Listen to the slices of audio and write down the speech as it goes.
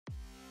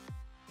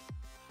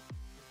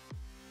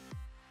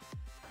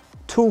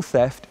Tool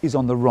theft is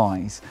on the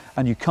rise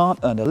and you can't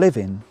earn a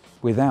living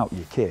without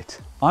your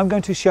kit. I'm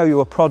going to show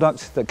you a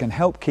product that can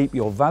help keep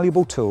your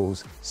valuable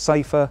tools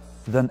safer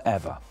than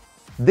ever.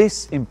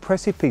 This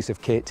impressive piece of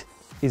kit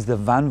is the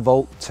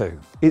Vault 2.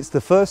 It's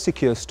the first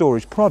secure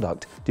storage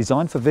product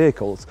designed for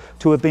vehicles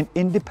to have been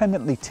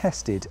independently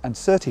tested and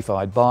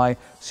certified by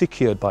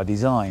Secured by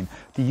Design,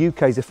 the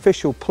UK's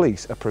official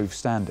police-approved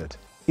standard.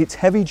 Its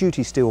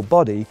heavy-duty steel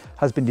body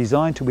has been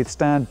designed to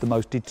withstand the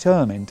most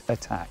determined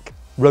attack.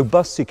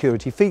 Robust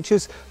security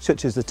features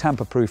such as the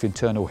tamper-proof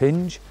internal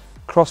hinge,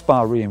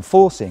 crossbar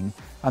reinforcing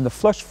and the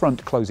flush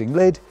front closing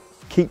lid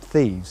keep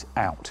thieves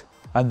out.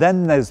 And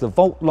then there's the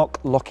Vaultlock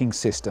locking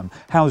system,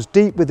 housed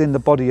deep within the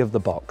body of the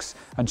box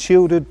and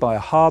shielded by a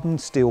hardened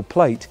steel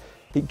plate.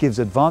 It gives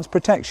advanced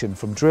protection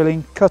from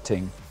drilling,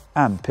 cutting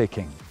and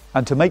picking.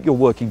 And to make your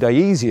working day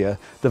easier,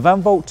 the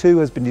Vault 2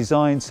 has been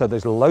designed so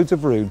there's loads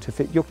of room to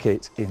fit your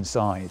kit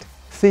inside.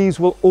 Thieves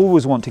will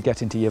always want to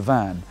get into your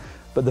van,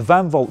 but the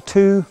Vault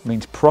 2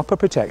 means proper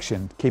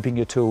protection, keeping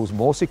your tools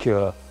more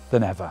secure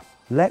than ever.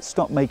 Let's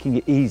stop making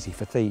it easy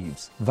for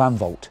thieves.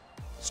 Vault,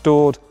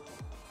 stored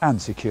and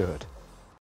secured.